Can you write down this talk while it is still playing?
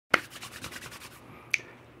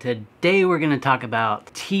Today we're going to talk about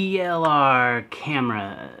TLR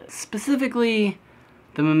camera, specifically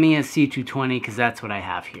the Mamiya C220, because that's what I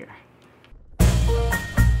have here.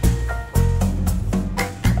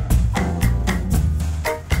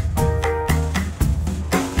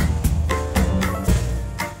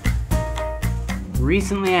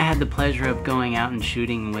 Recently I had the pleasure of going out and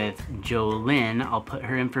shooting with Jolynn. I'll put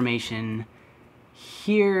her information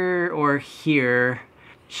here or here.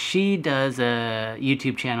 She does a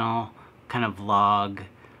YouTube channel, kind of vlog,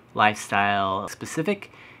 lifestyle specific,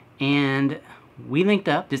 and we linked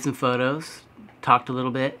up, did some photos, talked a little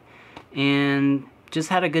bit, and just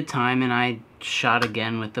had a good time, and I shot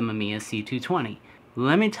again with the Mamiya C220.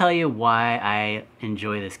 Let me tell you why I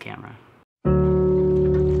enjoy this camera.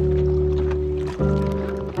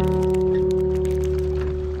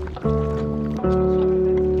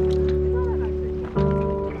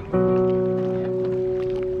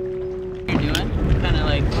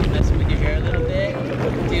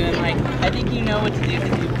 I think you know what to do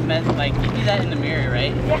because you do that in the mirror,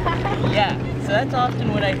 right? Yeah. Yeah. So that's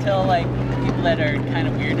often what I tell people that are kind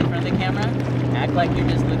of weird in front of the camera. Act like you're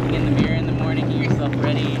just looking in the mirror in the morning, get yourself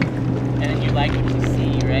ready, and then you like what you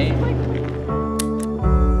see, right?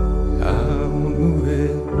 I won't move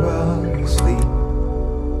it while you sleep.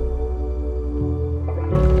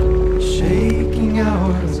 Shaking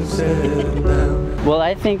hours of settle down. Well,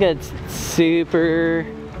 I think it's super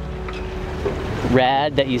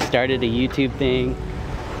rad that you started a YouTube thing.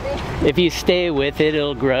 If you stay with it,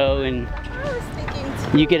 it'll grow and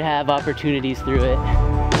you could have opportunities through it.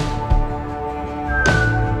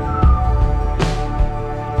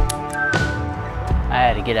 I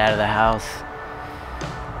had to get out of the house.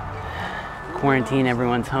 Quarantine,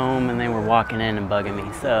 everyone's home, and they were walking in and bugging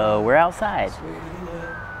me. So we're outside.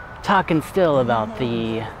 Talking still about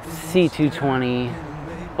the C220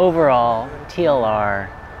 overall TLR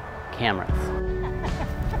cameras.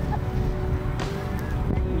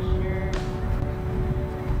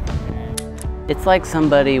 It's like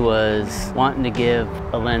somebody was wanting to give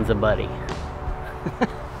a lens a buddy.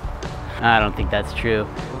 I don't think that's true.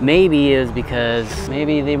 Maybe it was because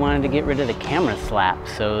maybe they wanted to get rid of the camera slap,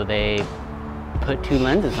 so they put two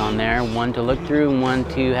lenses on there, one to look through and one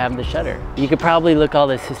to have the shutter. You could probably look all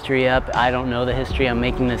this history up. I don't know the history, I'm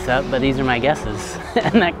making this up, but these are my guesses.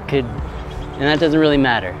 and that doesn't really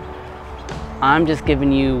matter. I'm just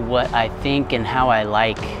giving you what I think and how I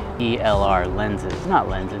like TLR lenses, not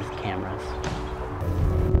lenses, cameras.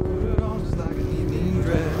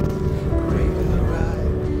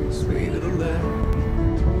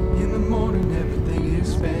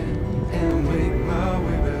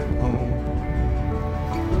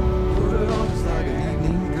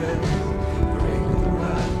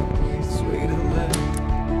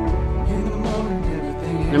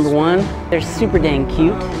 Number one, they're super dang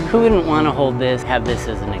cute. Who wouldn't want to hold this, have this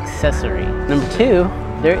as an accessory? Number two,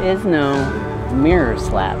 there is no mirror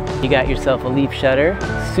slap. You got yourself a leaf shutter,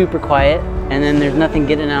 super quiet, and then there's nothing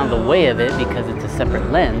getting out of the way of it because it's a separate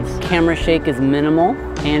lens. Camera shake is minimal,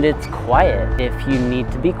 and it's quiet if you need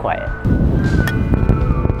to be quiet.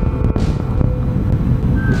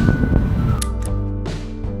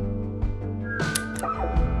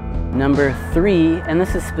 Number three, and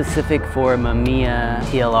this is specific for Mamiya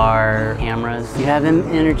TLR cameras, you have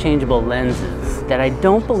interchangeable lenses that I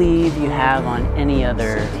don't believe you have on any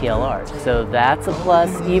other TLRs. So that's a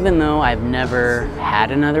plus. Even though I've never had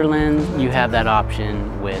another lens, you have that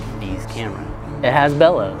option with these cameras. It has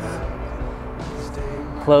bellows,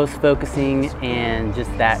 close focusing, and just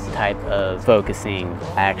that type of focusing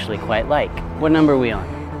I actually quite like. What number are we on?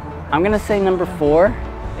 I'm gonna say number 4.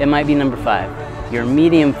 It might be number 5. Your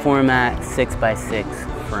medium format 6x6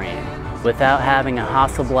 frame. Without having a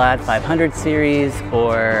Hasselblad 500 series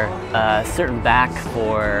or a certain back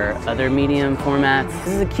for other medium formats,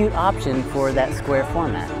 this is a cute option for that square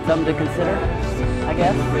format. Something to consider, I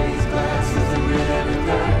guess.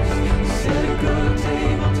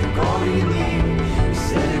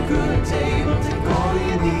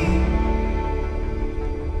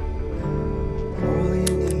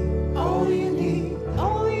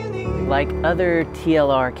 Like other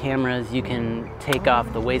TLR cameras, you can take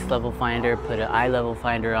off the waist level finder, put an eye level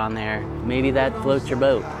finder on there. Maybe that floats your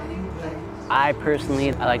boat. I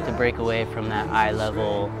personally like to break away from that eye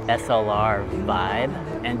level SLR vibe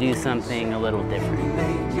and do something a little different.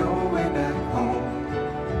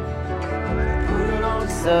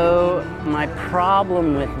 So my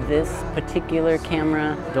problem with this particular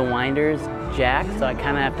camera, the winder's jacked, so I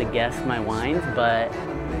kind of have to guess my winds, but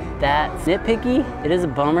that's nitpicky. It is a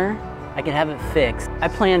bummer. I can have it fixed. I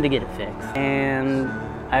plan to get it fixed, and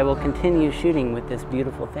I will continue shooting with this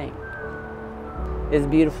beautiful thing. is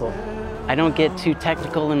beautiful. I don't get too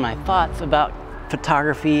technical in my thoughts about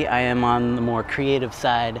photography. I am on the more creative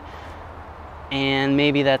side, and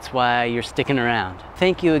maybe that's why you're sticking around.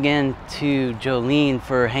 Thank you again to Jolynn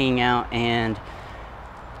for hanging out and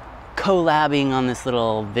collabing on this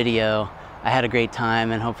little video. I had a great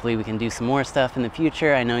time, and hopefully we can do some more stuff in the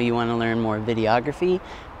future. I know you want to learn more videography,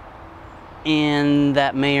 and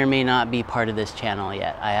that may or may not be part of this channel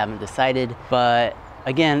yet. I haven't decided, but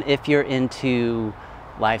again, if you're into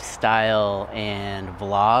lifestyle and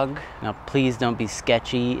vlog, now please don't be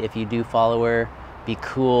sketchy. If you do follow her, be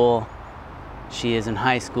cool. She is in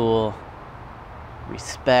high school.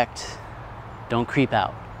 Respect. Don't creep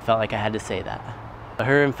out. Felt like I had to say that.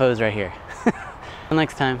 Her info's right here. Until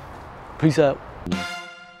next time, peace out.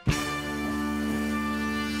 It's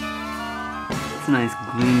a nice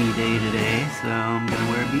gloomy day today, so I'm gonna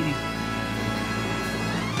wear a beanie.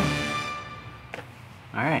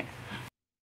 All right.